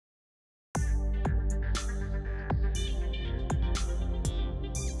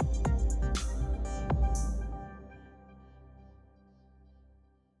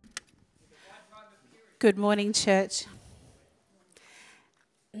Good morning, church.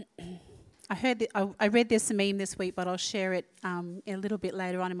 I read this meme this week, but I'll share it a little bit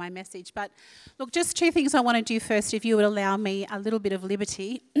later on in my message. But look, just two things I want to do first, if you would allow me a little bit of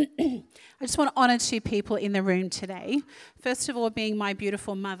liberty. I just want to honour two people in the room today. First of all, being my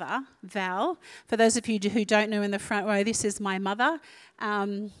beautiful mother, Val. For those of you who don't know in the front row, this is my mother.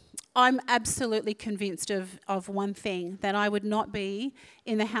 I'm absolutely convinced of one thing, that I would not be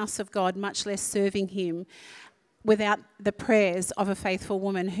in the house of God, much less serving him, without the prayers of a faithful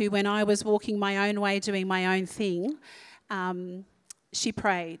woman who, when I was walking my own way, doing my own thing, she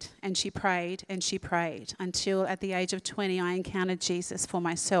prayed and she prayed and she prayed until at the age of 20 I encountered Jesus for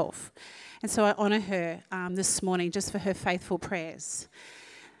myself. And so I honour her this morning just for her faithful prayers.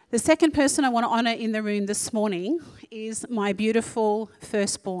 The second person I want to honour in the room this morning is my beautiful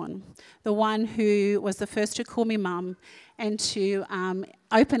firstborn, the one who was the first to call me mum and to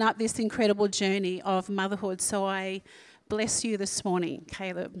open up this incredible journey of motherhood. So I bless you this morning,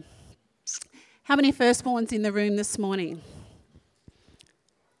 Caleb. How many firstborns in the room this morning?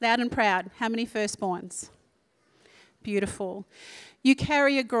 Loud and proud. How many firstborns? Beautiful. You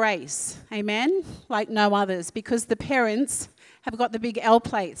carry a grace, amen, like no others, because the parents have got the big L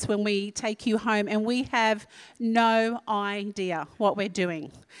plates when we take you home, and we have no idea what we're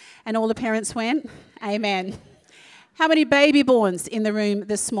doing. And all the parents went, amen. How many baby borns in the room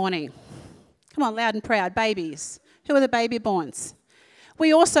this morning? Come on, loud and proud, babies. Who are the baby borns?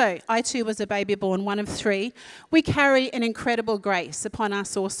 I too was a baby born, one of three. We carry an incredible grace upon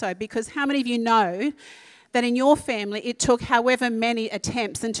us also, because how many of you know that in your family it took however many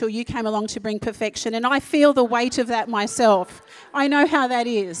attempts until you came along to bring perfection? And I feel the weight of that myself. I know how that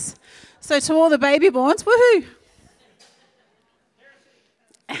is. So to all the baby borns, woohoo!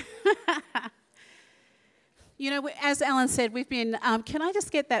 You know, as Alan said, we've been, can I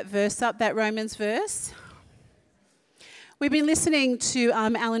just get that verse up, that Romans verse? We've been listening to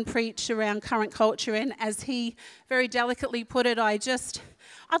Alan preach around current culture, and as he very delicately put it,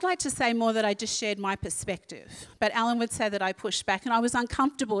 I'd like to say more that I just shared my perspective. But Alan would say that I pushed back, and I was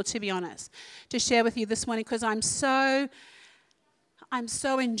uncomfortable, to be honest, to share with you this morning, because I'm so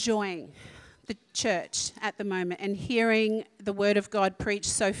enjoying the church at the moment and hearing the word of God preached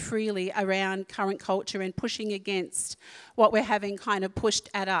so freely around current culture and pushing against what we're having kind of pushed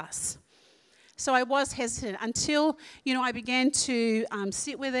at us. So I was hesitant until, I began to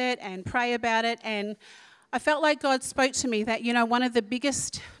sit with it and pray about it, and I felt like God spoke to me that, one of the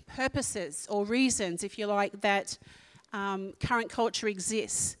biggest purposes or reasons, if you like, that current culture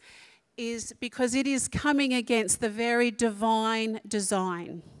exists is because it is coming against the very divine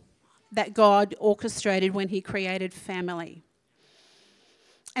design that God orchestrated when he created family.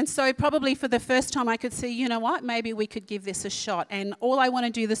 And so probably for the first time I could see, maybe we could give this a shot. And all I want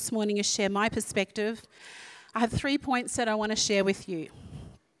to do this morning is share my perspective. I have 3 points that I want to share with you.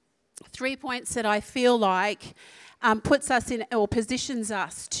 3 points that I feel like puts us in or positions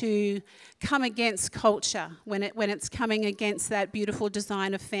us to come against culture when it's coming against that beautiful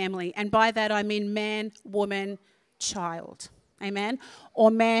design of family. And by that I mean man, woman, child. Amen? Or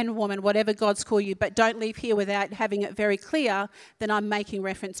man, woman, whatever God's called you. But don't leave here without having it very clear that I'm making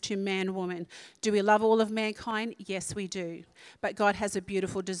reference to man, woman. Do we love all of mankind? Yes, we do. But God has a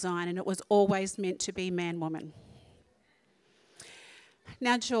beautiful design, and it was always meant to be man, woman.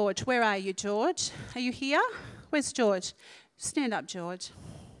 Now, George, where are you, George? Are you here? Where's George? Stand up, George.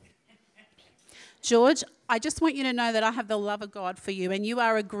 George, I just want you to know that I have the love of God for you, and you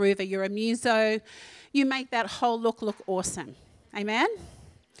are a groover. You're a muso. You make that whole look awesome. Amen?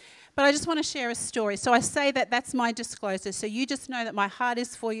 But I just want to share a story. So I say that that's my disclosure. So you just know that my heart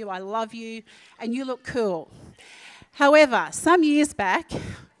is for you, I love you, and you look cool. However, some years back,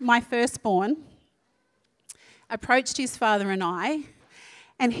 my firstborn approached his father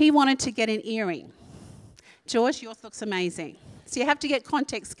and he wanted to get an earring. George, yours looks amazing. So you have to get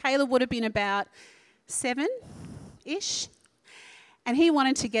context. Caleb would have been about 7-ish. And he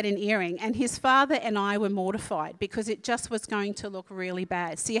wanted to get an earring, and his father and I were mortified because it just was going to look really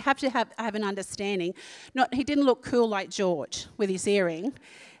bad. So you have to have an understanding. He didn't look cool like George with his earring.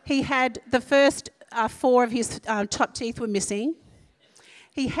 He had the first 4 of his top teeth were missing.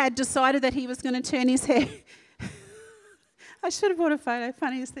 He had decided that he was going to turn his hair. I should have brought a photo,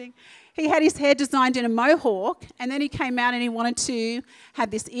 funniest thing. He had his hair designed in a mohawk, and then he came out and he wanted to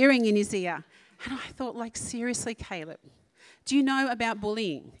have this earring in his ear. And I thought, seriously, Caleb, do you know about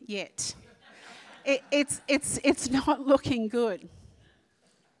bullying yet? It's not looking good.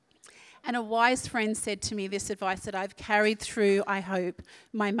 And a wise friend said to me this advice that I've carried through, I hope,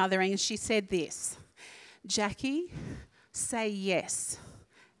 my mothering. And she said this, Jackie, say yes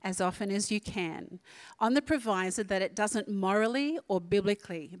as often as you can, on the proviso that it doesn't morally or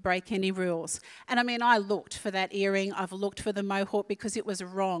biblically break any rules. And I mean, I looked for that earring, I've looked for the mohawk because it was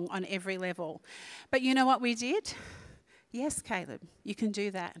wrong on every level. But you know what we did? Yes, Caleb, you can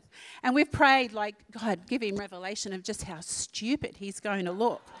do that. And we've prayed, like, God, give him revelation of just how stupid he's going to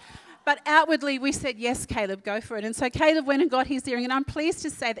look. But outwardly, we said, yes, Caleb, go for it. And so Caleb went and got his earring. And I'm pleased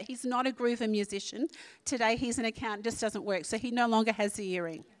to say that he's not a groover musician. Today, he's an accountant. It just doesn't work. So he no longer has the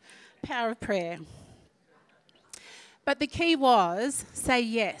earring. Power of prayer. But the key was, say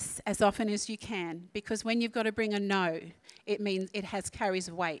yes as often as you can. Because when you've got to bring a no, it means it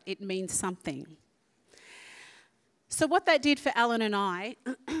carries weight. It means something. So what that did for Alan and I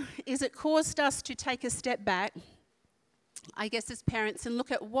is it caused us to take a step back, I guess, as parents, and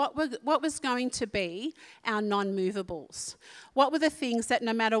look at what was going to be our non-movables. What were the things that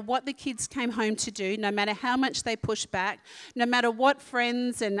no matter what the kids came home to do, no matter how much they pushed back, no matter what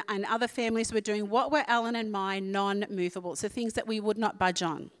friends and other families were doing, what were Alan and my non-movables, the things that we would not budge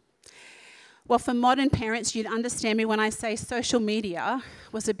on? Well, for modern parents, you'd understand me when I say social media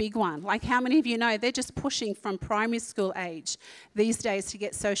was a big one. Like, how many of you know they're just pushing from primary school age these days to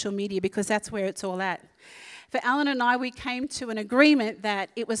get social media because that's where it's all at. For Alan and I, we came to an agreement that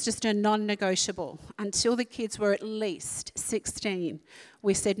it was just a non-negotiable. Until the kids were at least 16,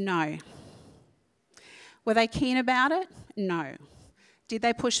 we said no. Were they keen about it? No. Did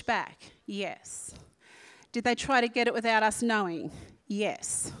they push back? Yes. Did they try to get it without us knowing?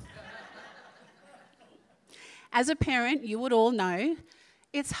 Yes. As a parent, you would all know,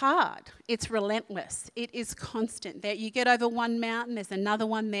 it's hard, it's relentless, it is constant. That you get over one mountain, there's another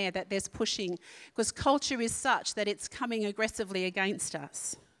one there that there's pushing, because culture is such that it's coming aggressively against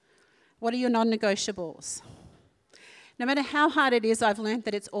us. What are your non-negotiables? No matter how hard it is, I've learned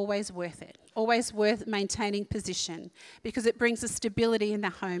that it's always worth it, always worth maintaining position, because it brings a stability in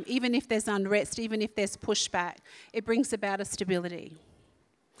the home. Even if there's unrest, even if there's pushback, it brings about a stability.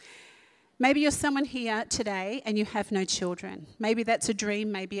 Maybe you're someone here today and you have no children. Maybe that's a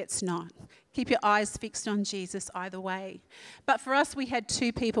dream, maybe it's not. Keep your eyes fixed on Jesus either way. But for us, we had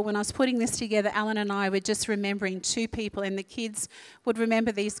two people. When I was putting this together, Alan and I were just remembering two people, and the kids would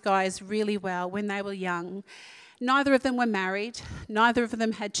remember these guys really well when they were young. Neither of them were married. Neither of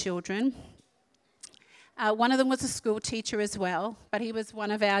them had children. One of them was a school teacher as well, but he was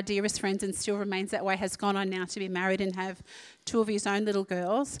one of our dearest friends and still remains that way, has gone on now to be married and have two of his own little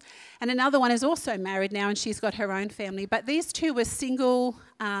girls. And another one is also married now and she's got her own family. But these two were single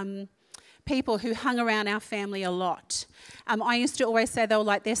people who hung around our family a lot. I used to always say they were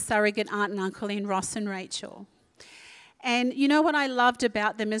like their surrogate aunt and uncle in Ross and Rachel. And you know what I loved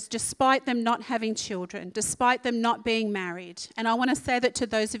about them is despite them not having children, despite them not being married, and I want to say that to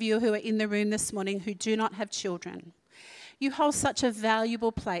those of you who are in the room this morning who do not have children, you hold such a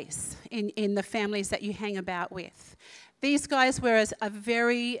valuable place in the families that you hang about with. These guys were a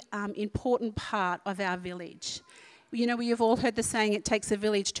very important part of our village. You know, you've all heard the saying, it takes a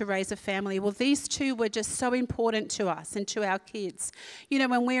village to raise a family. Well, these two were just so important to us and to our kids. You know,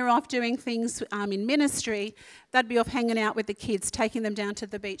 when we were off doing things in ministry, they'd be off hanging out with the kids, taking them down to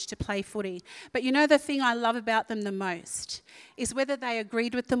the beach to play footy. But you know, the thing I love about them the most is whether they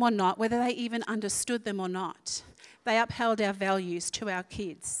agreed with them or not, whether they even understood them or not, they upheld our values to our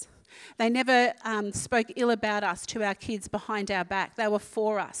kids. They never spoke ill about us to our kids behind our back. They were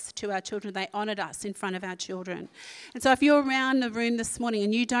for us to our children. They honoured us in front of our children. And so if you're around the room this morning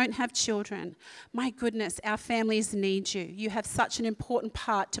and you don't have children, my goodness, our families need you. You have such an important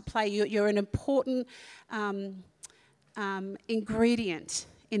part to play. You're an important ingredient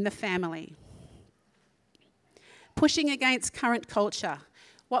in the family. Pushing against current culture.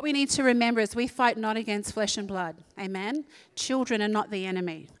 What we need to remember is we fight not against flesh and blood. Amen? Children are not the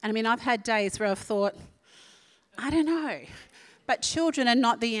enemy. And I mean, I've had days where I've thought, I don't know. But children are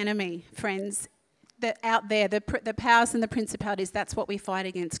not the enemy, friends. They're out there, the powers and the principalities, that's what we fight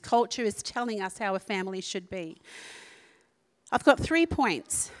against. Culture is telling us how a family should be. I've got 3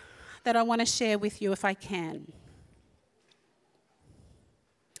 points that I want to share with you if I can.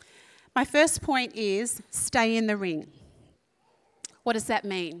 My first point is stay in the ring. What does that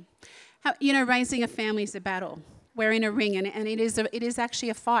mean? Raising a family is a battle. We're in a ring, and it is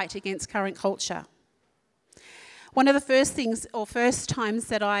actually a fight against current culture. One of the first times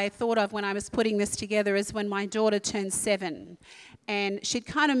that I thought of when I was putting this together is when my daughter turned 7. And she'd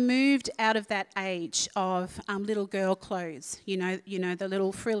kind of moved out of that age of little girl clothes, you know, the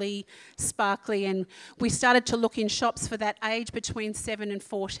little frilly, sparkly. And we started to look in shops for that age between 7 and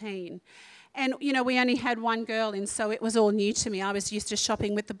 14. And, we only had one girl, and so it was all new to me. I was used to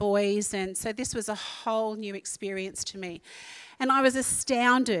shopping with the boys, and so this was a whole new experience to me. And I was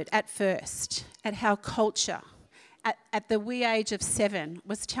astounded at first at how culture, at the wee age of 7,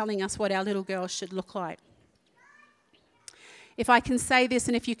 was telling us what our little girls should look like. If I can say this,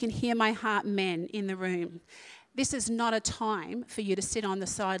 and if you can hear my heart, men in the room, this is not a time for you to sit on the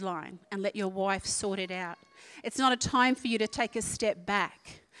sideline and let your wife sort it out. It's not a time for you to take a step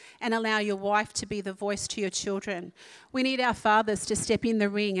back and allow your wife to be the voice to your children. We need our fathers to step in the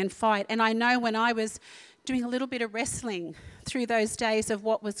ring and fight. And I know when I was doing a little bit of wrestling through those days of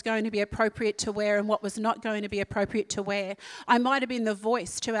what was going to be appropriate to wear and what was not going to be appropriate to wear, I might have been the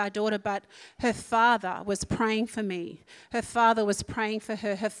voice to our daughter, but her father was praying for me. Her father was praying for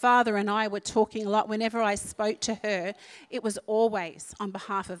her. Her father and I were talking a lot. Whenever I spoke to her, it was always on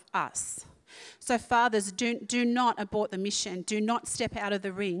behalf of us. So fathers, do not abort the mission. Do not step out of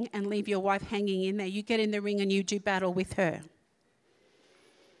the ring and leave your wife hanging in there. You get in the ring and you do battle with her.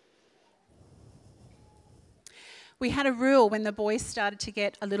 We had a rule when the boys started to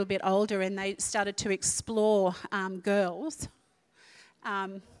get a little bit older and they started to explore girls.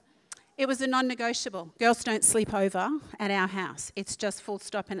 It was a non-negotiable. Girls don't sleep over at our house. It's just full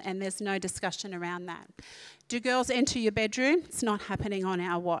stop, and there's no discussion around that. Do girls enter your bedroom? It's not happening on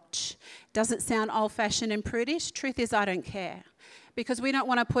our watch. Does it sound old-fashioned and prudish? Truth is, I don't care. Because we don't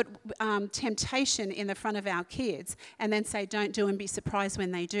want to put temptation in the front of our kids and then say, don't do, and be surprised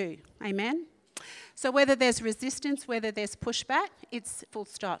when they do. Amen? So whether there's resistance, whether there's pushback, it's full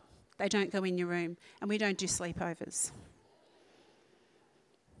stop. They don't go in your room, and we don't do sleepovers.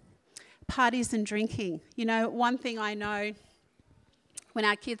 Parties and drinking. You know, one thing I know, when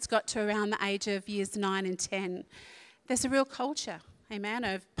our kids got to around the age of years 9 and 10, there's a real culture, amen,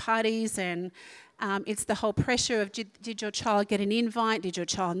 of parties, and it's the whole pressure of did your child get an invite? Did your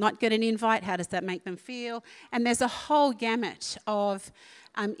child not get an invite? How does that make them feel? And there's a whole gamut of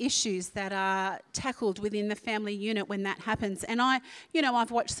issues that are tackled within the family unit when that happens. And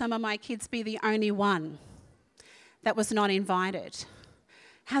I've watched some of my kids be the only one that was not invited.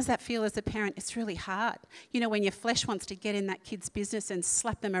 How's that feel as a parent? It's really hard. You know, when your flesh wants to get in that kid's business and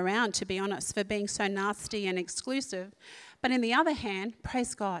slap them around, to be honest, for being so nasty and exclusive. But on the other hand,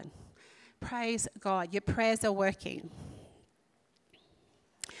 praise God. Praise God. Your prayers are working.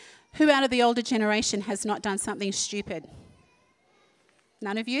 Who out of the older generation has not done something stupid?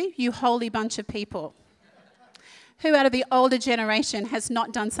 None of you? You holy bunch of people. Who out of the older generation has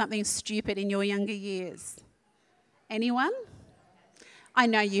not done something stupid in your younger years? Anyone? I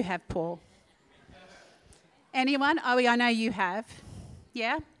know you have, Paul. Anyone? Oh, I know you have.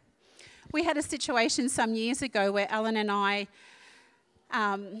 Yeah? We had a situation some years ago where Alan and I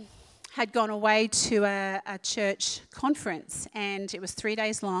had gone away to a church conference, and it was 3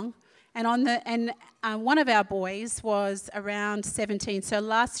 days long. And one of our boys was around 17, so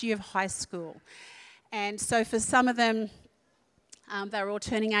last year of high school. And so for some of them, they were all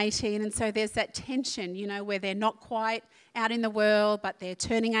turning 18, and so there's that tension, you know, where they're not quite out in the world, but they're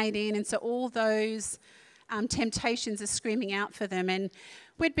turning 18, and so all those temptations are screaming out for them. And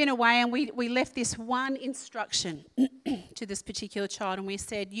we'd been away, and we left this one instruction to this particular child, and we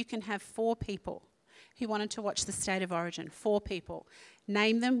said, you can have 4 people who wanted to watch the State of Origin. 4 people.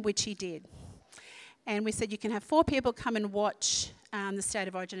 Name them, which he did. And we said, you can have 4 people come and watch the State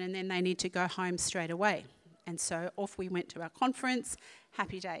of Origin, and then they need to go home straight away. And so off we went to our conference.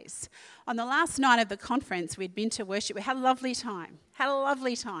 Happy days. On the last night of the conference, we'd been to worship. We had a lovely time.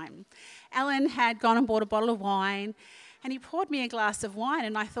 Alan had gone and bought a bottle of wine, and he poured me a glass of wine,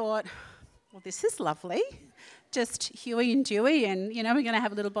 and I thought, well, this is lovely. Just Huey and Dewey, and, you know, we're going to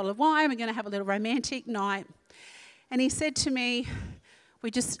have a little bottle of wine. We're going to have a little romantic night. And he said to me, I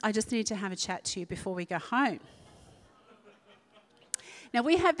just need to have a chat to you before we go home. Now,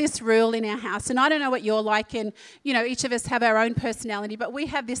 we have this rule in our house, and I don't know what you're like, and, you know, each of us have our own personality, but we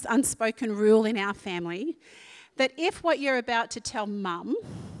have this unspoken rule in our family that if what you're about to tell mum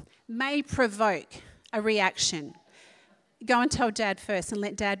may provoke a reaction, go and tell dad first and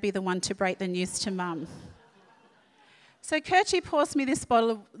let dad be the one to break the news to mum. So Kirchie pours me this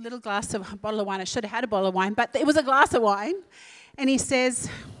bottle of wine. I should have had a bottle of wine, but it was a glass of wine. And he says,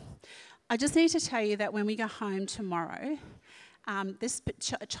 I just need to tell you that when we go home tomorrow, this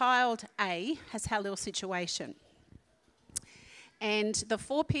child A has had a little situation. And the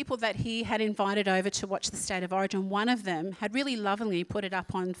 4 people that he had invited over to watch the State of Origin, one of them had really lovingly put it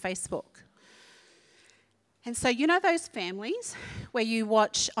up on Facebook. And so, you know those families where you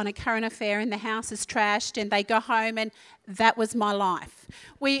watch on a current affair and the house is trashed and they go home, and that was my life.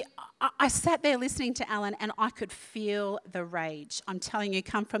 I sat there listening to Alan, and I could feel the rage. I'm telling you,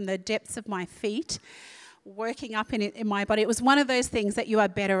 come from the depths of my feet, working up in my body. It was one of those things that you are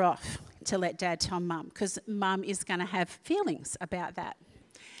better off to let Dad tell Mum, because Mum is going to have feelings about that.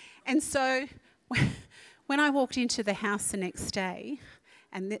 And so when I walked into the house the next day,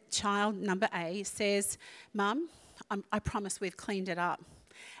 and the child number A says, Mum, I promise we've cleaned it up.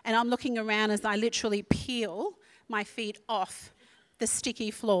 And I'm looking around as I literally peel my feet off the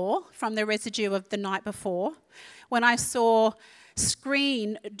sticky floor from the residue of the night before, when I saw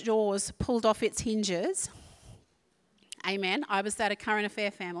screen doors pulled off its hinges. Amen. I was at a current affair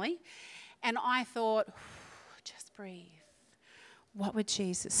family, and I thought, just breathe. What would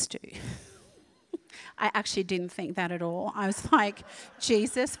Jesus do? I actually didn't think that at all. I was like,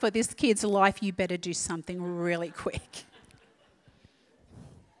 Jesus, for this kid's life, you better do something really quick.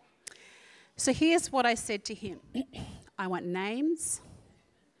 So here's what I said to him. I want names,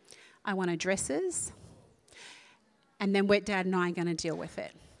 I want addresses, and then Dad and I are going to deal with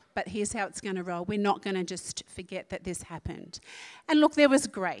it. But here's how it's going to roll. We're not going to just forget that this happened. And look, there was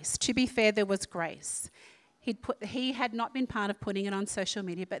grace. To be fair, there was grace. He had not been part of putting it on social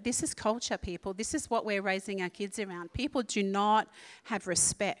media, but this is culture, people. This is what we're raising our kids around. People do not have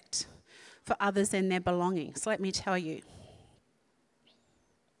respect for others and their belongings, let me tell you.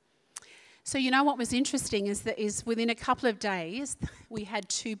 So you know what was interesting is within a couple of days, we had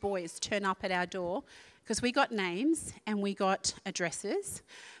 2 boys turn up at our door, because we got names and we got addresses.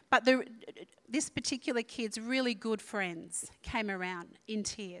 But this particular kid's really good friends came around in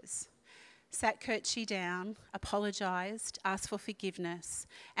tears, sat Kurtchi down, apologised, asked for forgiveness,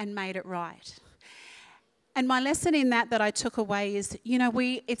 and made it right. And my lesson in that I took away is,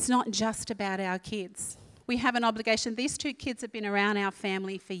 it's not just about our kids. We have an obligation. These 2 kids have been around our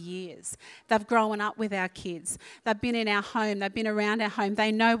family for years. They've grown up with our kids. They've been in our home. They've been around our home.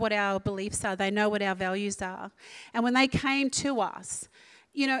 They know what our beliefs are. They know what our values are. And when they came to us,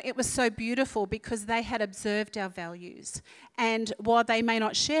 it was so beautiful because they had observed our values. And while they may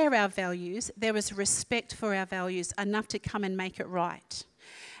not share our values, there was respect for our values enough to come and make it right.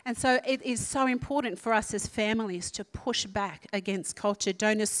 And so it is so important for us as families to push back against culture.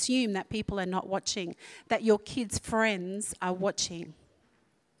 Don't assume that people are not watching, that your kids' friends are watching.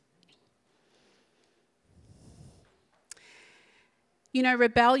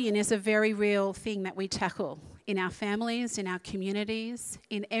 Rebellion is a very real thing that we tackle in our families, in our communities,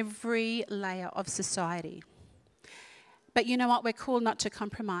 in every layer of society. But you know what? We're called not to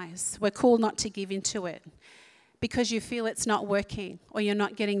compromise. We're called not to give into it because you feel it's not working, or you're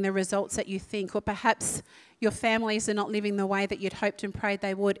not getting the results that you think, or perhaps your families are not living the way that you'd hoped and prayed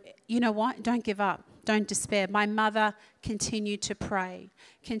they would. You know what? Don't give up. Don't despair. My mother continued to pray,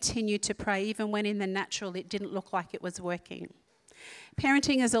 even when in the natural it didn't look like it was working.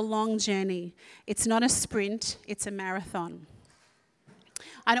 Parenting is a long journey. It's not a sprint, it's a marathon.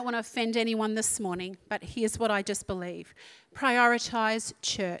 I don't want to offend anyone this morning, but here's what I just believe. Prioritise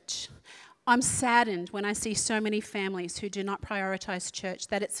church. I'm saddened when I see so many families who do not prioritise church,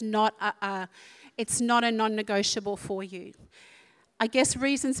 that it's not a non-negotiable for you. I guess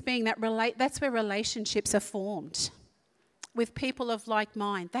reasons being that that's where relationships are formed with people of like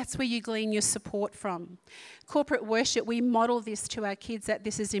mind. That's where you glean your support from. Corporate worship, we model this to our kids, that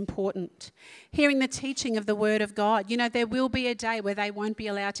this is important. Hearing the teaching of the Word of God. There will be a day where they won't be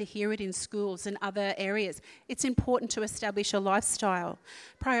allowed to hear it in schools and other areas. It's important to establish a lifestyle.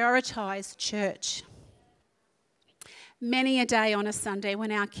 Prioritise church. Many a day on a Sunday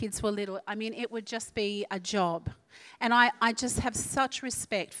when our kids were little, it would just be a job. And I just have such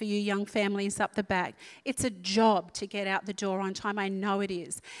respect for you young families up the back. It's a job to get out the door on time. I know it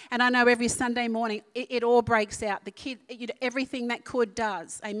is. And I know every Sunday morning it all breaks out. The kid, everything that could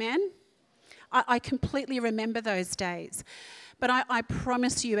does. Amen? I completely remember those days. But I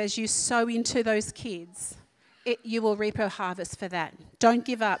promise you, as you sow into those kids, you will reap a harvest for that. Don't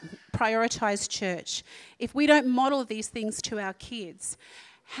give up. Prioritise church. If we don't model these things to our kids,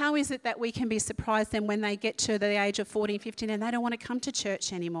 how is it that we can be surprised then when they get to the age of 14, 15 and they don't want to come to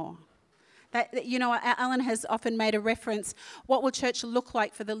church anymore? Alan has often made a reference, what will church look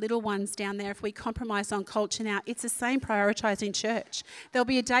like for the little ones down there if we compromise on culture now? It's the same prioritising church. There'll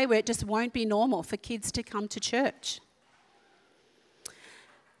be a day where it just won't be normal for kids to come to church.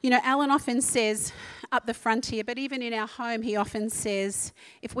 Alan often says up the front here, but even in our home, he often says,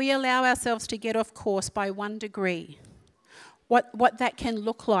 if we allow ourselves to get off course by 1 degree, what that can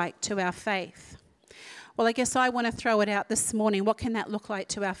look like to our faith. Well, I guess I want to throw it out this morning. What can that look like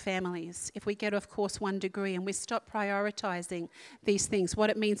to our families if we get off course 1 degree and we stop prioritising these things, what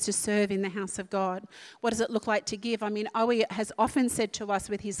it means to serve in the house of God? What does it look like to give? Owie has often said to us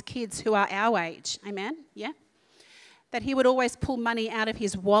with his kids who are our age, amen, yeah, that he would always pull money out of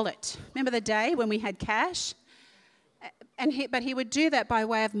his wallet. Remember the day when we had cash? But he would do that by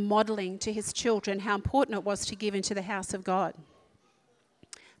way of modelling to his children how important it was to give into the house of God.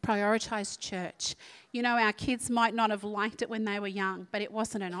 Prioritise church. You know, our kids might not have liked it when they were young, but it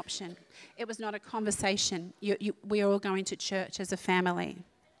wasn't an option. It was not a conversation. We are all going to church as a family.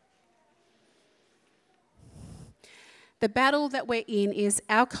 The battle that we're in is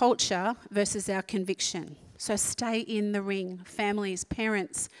our culture versus our conviction. So stay in the ring. Families,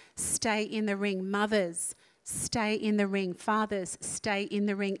 parents, stay in the ring. Mothers, stay in the ring. Fathers, stay in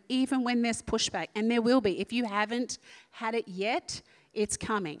the ring, even when there's pushback. And there will be. If you haven't had it yet, it's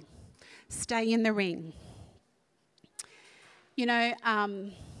coming. Stay in the ring. You know,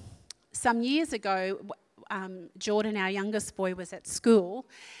 some years ago, Jordan, our youngest boy, was at school,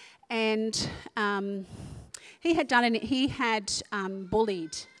 and he had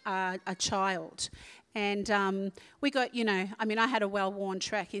bullied a child. And we got, I had a well-worn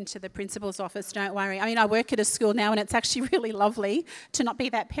track into the principal's office, don't worry. I work at a school now, and it's actually really lovely to not be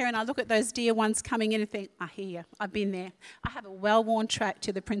that parent. I look at those dear ones coming in and think, I hear you, I've been there. I have a well-worn track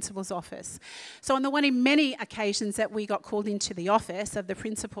to the principal's office. So on the one in many occasions that we got called into the office of the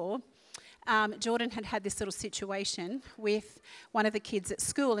principal, Jordan had this little situation with one of the kids at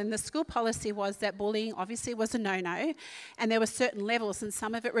school, and the school policy was that bullying obviously was a no-no, and there were certain levels, and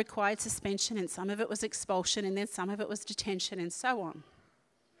some of it required suspension, and some of it was expulsion, and then some of it was detention, and so on.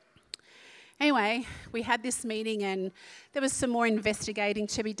 Anyway, we had this meeting, and there was some more investigating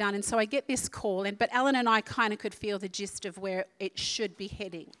to be done, and so I get this call, but Alan and I kind of could feel the gist of where it should be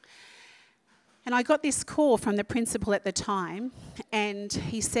heading. And I got this call from the principal at the time, and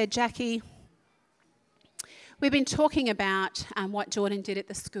he said, Jackie, we've been talking about what Jordan did at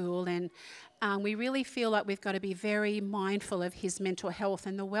the school, and we really feel like we've got to be very mindful of his mental health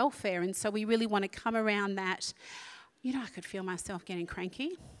and the welfare, and so we really want to come around that. I could feel myself getting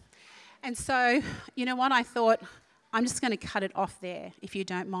cranky. And so, you know what, I thought, I'm just going to cut it off there, if you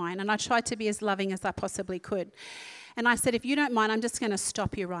don't mind. And I tried to be as loving as I possibly could. And I said, if you don't mind, I'm just going to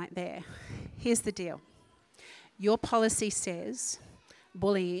stop you right there. Here's the deal. Your policy says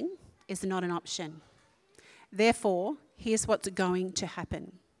bullying is not an option. Therefore, here's what's going to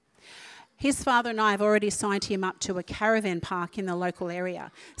happen. His father and I have already signed him up to a caravan park in the local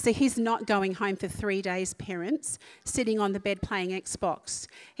area. So he's not going home for 3 days, parents, sitting on the bed playing Xbox.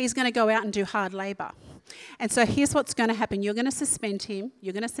 He's going to go out and do hard labour. And so here's what's going to happen. You're going to suspend him.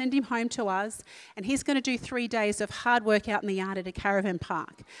 You're going to send him home to us. And he's going to do 3 days of hard work out in the yard at a caravan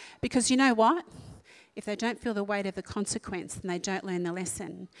park. Because you know what? If they don't feel the weight of the consequence, then they don't learn the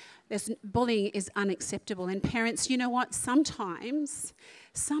lesson. Bullying is unacceptable. And parents, you know what? Sometimes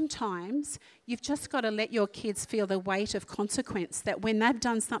you've just got to let your kids feel the weight of consequence, that when they've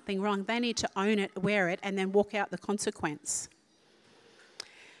done something wrong, they need to own it, wear it, and then walk out the consequence.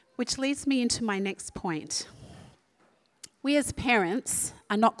 Which leads me into my next point. We as parents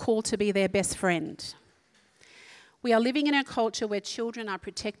are not called to be their best friend. We are living in a culture where children are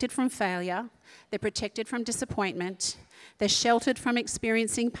protected from failure, they're protected from disappointment, they're sheltered from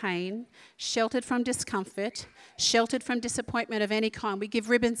experiencing pain, sheltered from discomfort, sheltered from disappointment of any kind. We give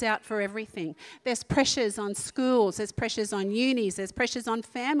ribbons out for everything. There's pressures on schools, there's pressures on unis, there's pressures on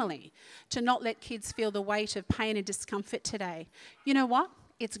family to not let kids feel the weight of pain and discomfort today. You know what?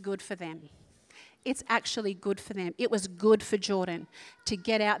 It's good for them. It's actually good for them. It was good for Jordan to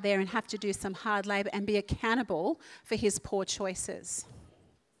get out there and have to do some hard labour and be accountable for his poor choices.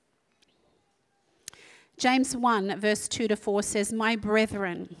 James 1, verse 2-4 says, My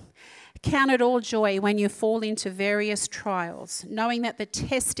brethren, count it all joy when you fall into various trials, knowing that the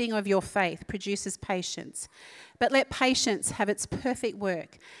testing of your faith produces patience. But let patience have its perfect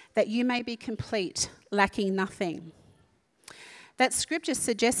work, that you may be complete, lacking nothing. That scripture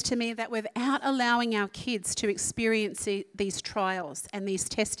suggests to me that without allowing our kids to experience these trials and these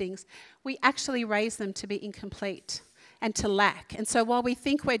testings, we actually raise them to be incomplete and to lack. And so while we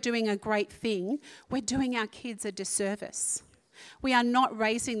think we're doing a great thing, we're doing our kids a disservice. We are not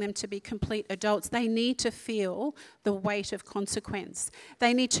raising them to be complete adults. They need to feel the weight of consequence.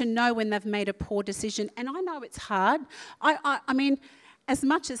 They need to know when they've made a poor decision. And I know it's hard. I mean, as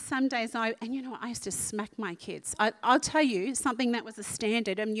much as some days I used to smack my kids. I'll tell you something that was a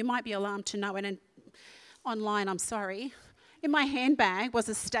standard, and you might be alarmed to know it, and online, I'm sorry. In my handbag was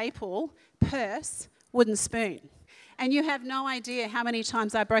a staple, purse, wooden spoon. And you have no idea how many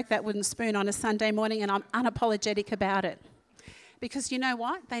times I broke that wooden spoon on a Sunday morning, and I'm unapologetic about it. Because you know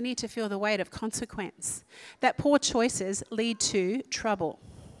what? They need to feel the weight of consequence. That poor choices lead to trouble.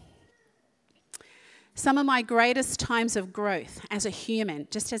 Some of my greatest times of growth as a human,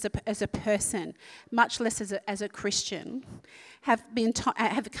 just as a person, much less as a Christian, have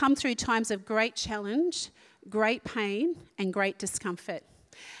come through times of great challenge, great pain and great discomfort.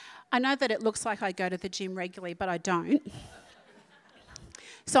 I know that it looks like I go to the gym regularly, but I don't.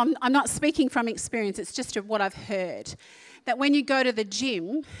 So I'm not speaking from experience, it's just what I've heard. That when you go to the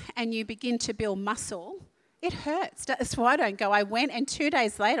gym and you begin to build muscle, it hurts. That's why I don't go. I went and 2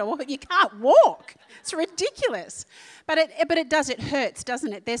 days later, well, you can't walk. It's ridiculous. But it does, it hurts,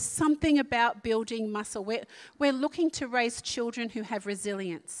 doesn't it? There's something about building muscle. We're looking to raise children who have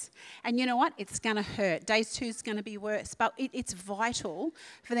resilience. And you know what? It's going to hurt. Day 2 is going to be worse. But it's vital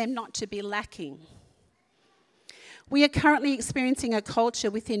for them not to be lacking. We are currently experiencing a culture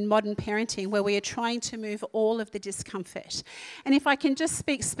within modern parenting where we are trying to move all of the discomfort. And if I can just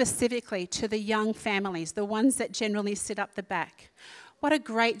speak specifically to the young families, the ones that generally sit up the back, what a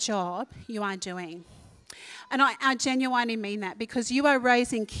great job you are doing. And I genuinely mean that, because you are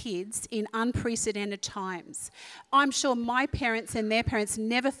raising kids in unprecedented times. I'm sure my parents and their parents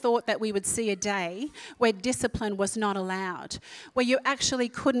never thought that we would see a day where discipline was not allowed, where you actually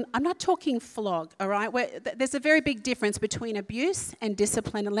couldn't, I'm not talking flog, all right? There's a very big difference between abuse and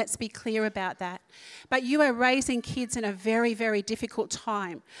discipline, and let's be clear about that. But you are raising kids in a very, very difficult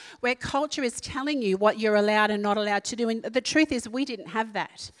time where culture is telling you what you're allowed and not allowed to do. And the truth is we didn't have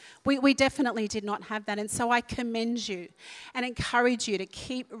that. We definitely did not have that. And so I commend you and encourage you to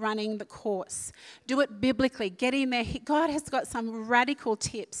keep running the course. Do it biblically. Get in there. God has got some radical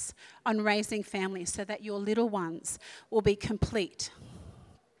tips on raising families so that your little ones will be complete.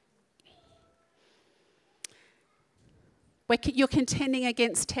 You're contending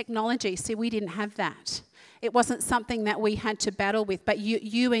against technology. See, we didn't have that. It wasn't something that we had to battle with, but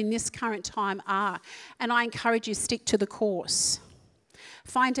you in this current time are. And I encourage you, stick to the course.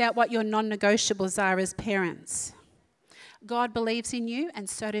 Find out what your non-negotiables are as parents. God believes in you, and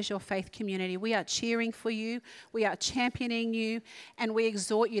so does your faith community. We are cheering for you, we are championing you, and we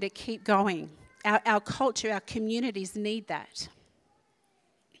exhort you to keep going. Our culture, our communities need that.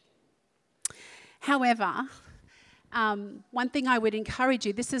 However, one thing I would encourage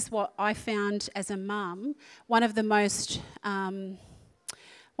you, this is what I found as a mum, one of the most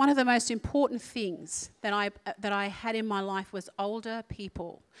important things that I had in my life was older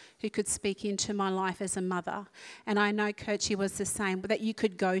people who could speak into my life as a mother. And I know Kirchi was the same, but that you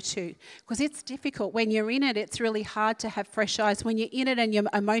could go to. Because it's difficult. When you're in it, it's really hard to have fresh eyes. When you're in it and you're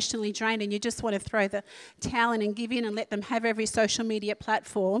emotionally drained and you just want to throw the towel in and give in and let them have every social media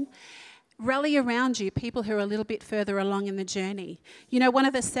platform, rally around you people who are a little bit further along in the journey. You know, one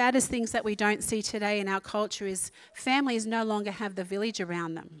of the saddest things that we don't see today in our culture is families no longer have the village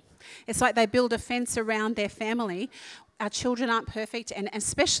around them. It's like they build a fence around their family. Our children aren't perfect, and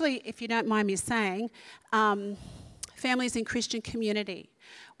especially, if you don't mind me saying, families in Christian community.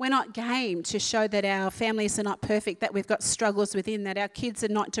 We're not game to show that our families are not perfect, that we've got struggles within, that our kids are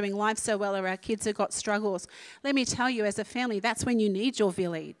not doing life so well, or our kids have got struggles. Let me tell you, as a family, that's when you need your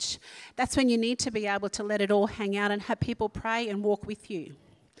village. That's when you need to be able to let it all hang out and have people pray and walk with you.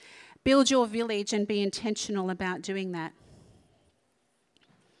 Build your village and be intentional about doing that.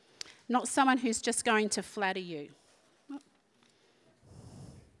 Not someone who's just going to flatter you.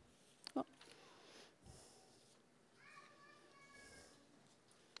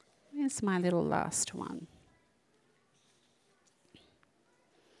 Here's my little last one.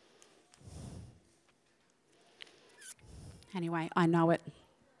 Anyway, I know it.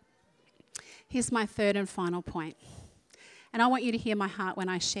 Here's my third and final point. And I want you to hear my heart when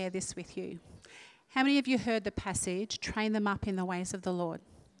I share this with you. How many of you heard the passage, train them up in the ways of the Lord,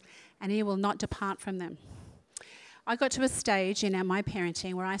 and he will not depart from them? I got to a stage in my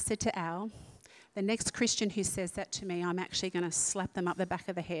parenting where I said to Al, the next Christian who says that to me, I'm actually going to slap them up the back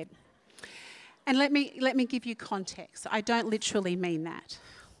of the head. And let me give you context. I don't literally mean that.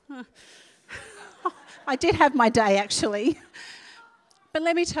 I did have my day, actually. But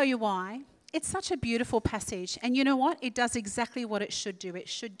let me tell you why. It's such a beautiful passage. And you know what? It does exactly what it should do. It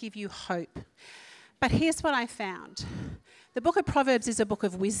should give you hope. But here's what I found. The book of Proverbs is a book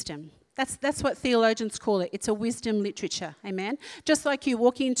of wisdom. That's what theologians call it. It's a wisdom literature, amen? Just like you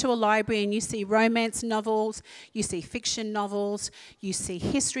walk into a library and you see romance novels, you see fiction novels, you see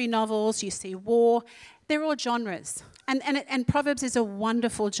history novels, you see war. They're all genres. And Proverbs is a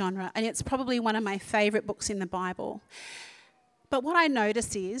wonderful genre, and it's probably one of my favourite books in the Bible. But what I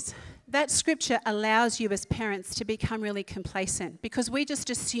notice is that scripture allows you as parents to become really complacent, because we just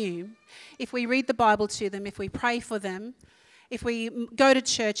assume if we read the Bible to them, if we pray for them, if we go to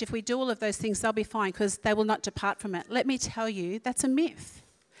church, if we do all of those things, they'll be fine because they will not depart from it. Let me tell you, that's a myth.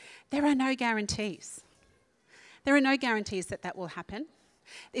 There are no guarantees. There are no guarantees that that will happen.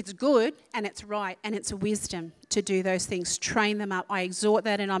 It's good and it's right and it's wisdom to do those things. Train them up. I exhort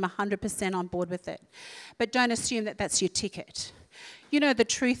that and I'm 100% on board with it. But don't assume that that's your ticket. You know, the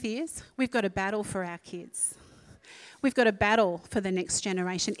truth is we've got a battle for our kids. We've got a battle for the next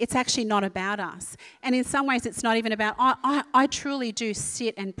generation. It's actually not about us. And in some ways it's not even about, I truly do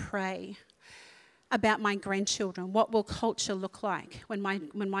sit and pray about my grandchildren. What will culture look like when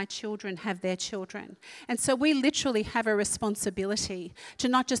my children have their children? And so we literally have a responsibility to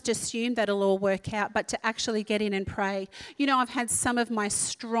not just assume that it'll all work out, but to actually get in and pray. You know, I've had some of my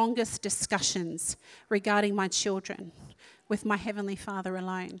strongest discussions regarding my children with my Heavenly Father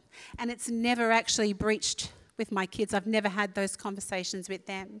alone. And it's never actually breached with my kids. I've never had those conversations with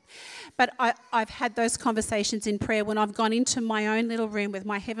them. But I've had those conversations in prayer when I've gone into my own little room with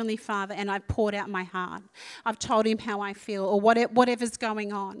my Heavenly Father and I've poured out my heart. I've told him how I feel or whatever's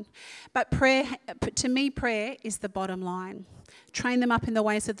going on. But prayer, to me, prayer is the bottom line. Train them up in the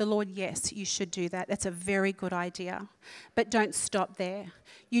ways of the Lord. Yes, you should do that. That's a very good idea. But don't stop there.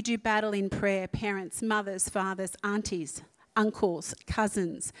 You do battle in prayer, parents, mothers, fathers, aunties, uncles,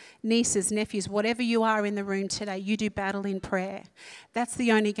 cousins, nieces, nephews, whatever you are in the room today, you do battle in prayer. That's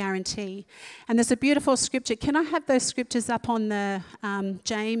the only guarantee. And there's a beautiful scripture. Can I have those scriptures up on the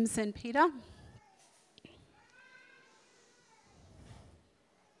James and Peter?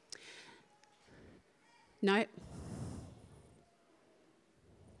 No.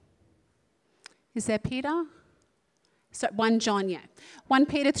 Is there Peter? So 1 John, yeah. 1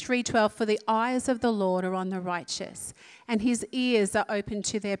 Peter 3:12, for the eyes of the Lord are on the righteous, and his ears are open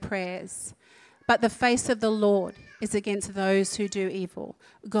to their prayers. But the face of the Lord is against those who do evil.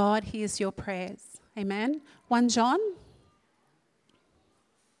 God hears your prayers. Amen. 1 John.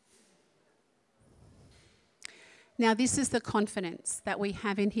 Now, this is the confidence that we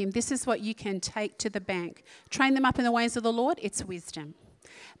have in him. This is what you can take to the bank. Train them up in the ways of the Lord, it's wisdom.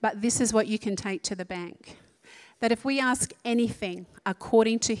 But this is what you can take to the bank. That if we ask anything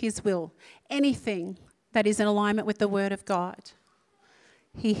according to his will, anything that is in alignment with the word of God,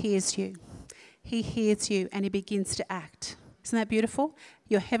 he hears you. He hears you and he begins to act. Isn't that beautiful?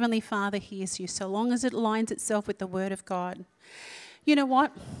 Your Heavenly Father hears you so long as it aligns itself with the word of God. You know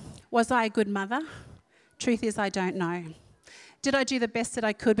what? Was I a good mother? Truth is, I don't know. Did I do the best that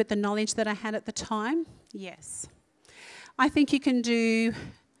I could with the knowledge that I had at the time? Yes. I think you can do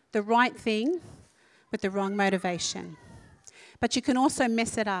the right thing with the wrong motivation. But you can also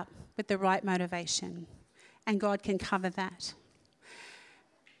mess it up with the right motivation, and God can cover that.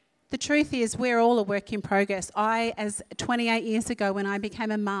 The truth is, we're all a work in progress. As 28 years ago when I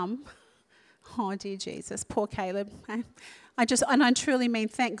became a mum, oh dear Jesus, poor Caleb. I truly mean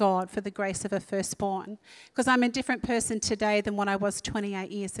thank God for the grace of a firstborn, because I'm a different person today than what I was 28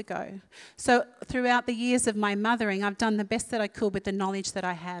 years ago. So throughout the years of my mothering, I've done the best that I could with the knowledge that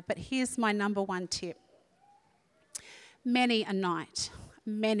I have. But here's my number one tip. Many a night,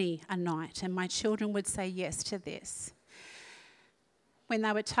 and my children would say yes to this, when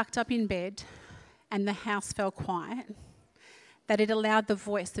they were tucked up in bed and the house fell quiet, that it allowed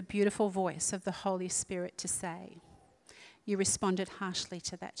the beautiful voice of the Holy Spirit to say, you responded harshly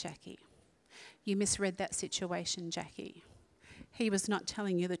to that, Jackie. You misread that situation, Jackie. He was not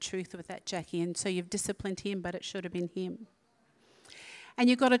telling you the truth with that, Jackie, and so you've disciplined him, but it should have been him. And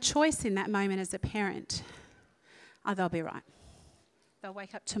you've got a choice in that moment as a parent. Oh, they'll be right. They'll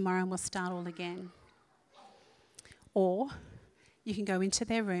wake up tomorrow and we'll start all again. Or you can go into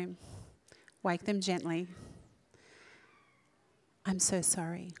their room, wake them gently. I'm so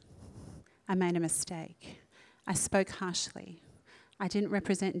sorry. I made a mistake. I spoke harshly. I didn't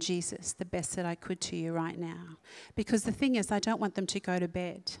represent Jesus the best that I could to you right now. Because the thing is, I don't want them to go to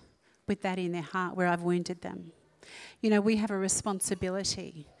bed with that in their heart where I've wounded them. You know, we have a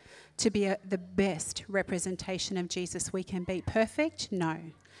responsibility to be the best representation of Jesus we can be. Perfect? No,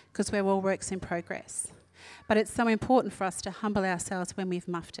 because we're all works in progress. But it's so important for us to humble ourselves when we've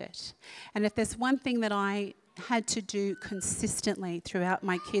muffed it. And if there's one thing that I had to do consistently throughout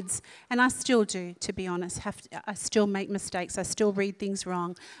my kids, and I still do, to be honest, I still make mistakes, I still read things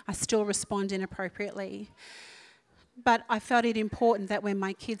wrong, I still respond inappropriately. But I felt it important that when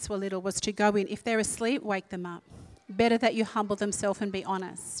my kids were little was to go in, if they're asleep, wake them up. Better that you humble themselves and be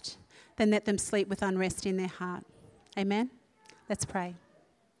honest than let them sleep with unrest in their heart. Amen? Let's pray.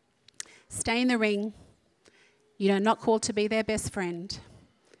 Stay in the ring. You are not called to be their best friend.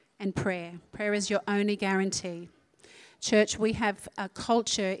 And prayer. Prayer is your only guarantee. Church, we have a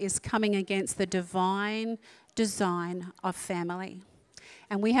culture is coming against the divine design of family.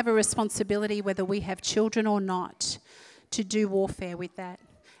 And we have a responsibility, whether we have children or not, to do warfare with that.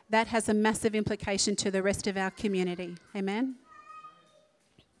 That has a massive implication to the rest of our community. Amen?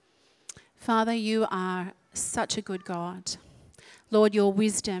 Father, you are such a good God. Lord, your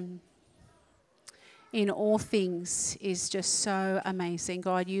wisdom in all things is just so amazing.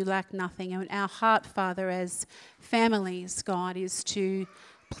 God, you lack nothing. And our heart, Father, as families, God, is to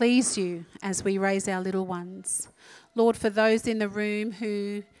please you as we raise our little ones. Lord, for those in the room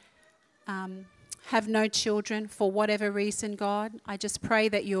who have no children for whatever reason, God, I just pray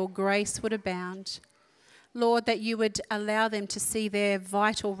that your grace would abound. Lord, that you would allow them to see their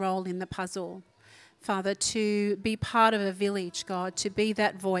vital role in the puzzle. Father, to be part of a village, God, to be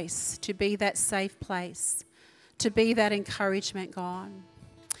that voice, to be that safe place, to be that encouragement, God.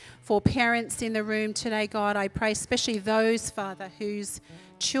 For parents in the room today, God, I pray especially those, Father, whose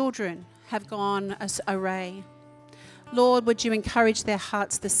children have gone awry. Lord, would you encourage their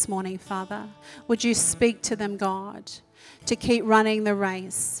hearts this morning, Father? Would you speak to them, God, to keep running the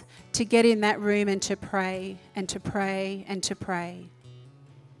race, to get in that room and to pray and to pray and to pray.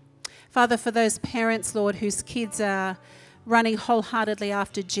 Father, for those parents, Lord, whose kids are running wholeheartedly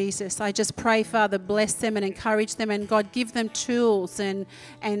after Jesus, I just pray, Father, bless them and encourage them, and God, give them tools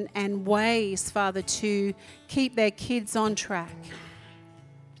and ways, Father, to keep their kids on track.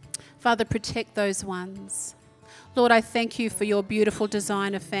 Father, protect those ones. Lord, I thank you for your beautiful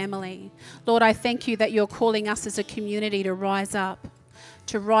design of family. Lord, I thank you that you're calling us as a community to rise up,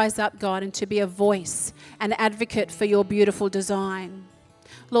 God, and to be a voice, an advocate for your beautiful design.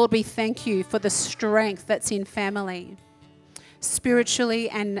 Lord, we thank you for the strength that's in family, spiritually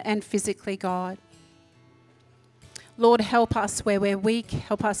and physically, God. Lord, help us where we're weak.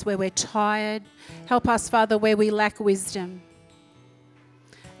 Help us where we're tired. Help us, Father, where we lack wisdom.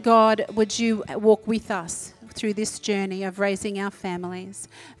 God, would you walk with us through this journey of raising our families?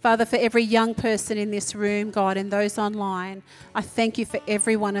 Father, for every young person in this room, God, and those online, I thank you for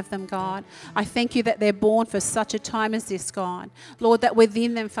every one of them, God. I thank you that they're born for such a time as this, God. Lord, that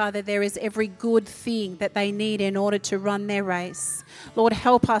within them, Father, there is every good thing that they need in order to run their race. Lord,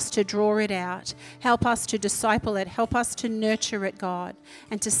 help us to draw it out. Help us to disciple it. Help us to nurture it, God,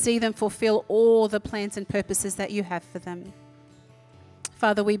 and to see them fulfill all the plans and purposes that you have for them.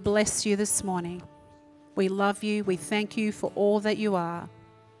 Father, we bless you this morning. We love you. We thank you for all that you are.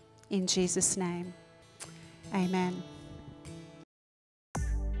 In Jesus' name, amen.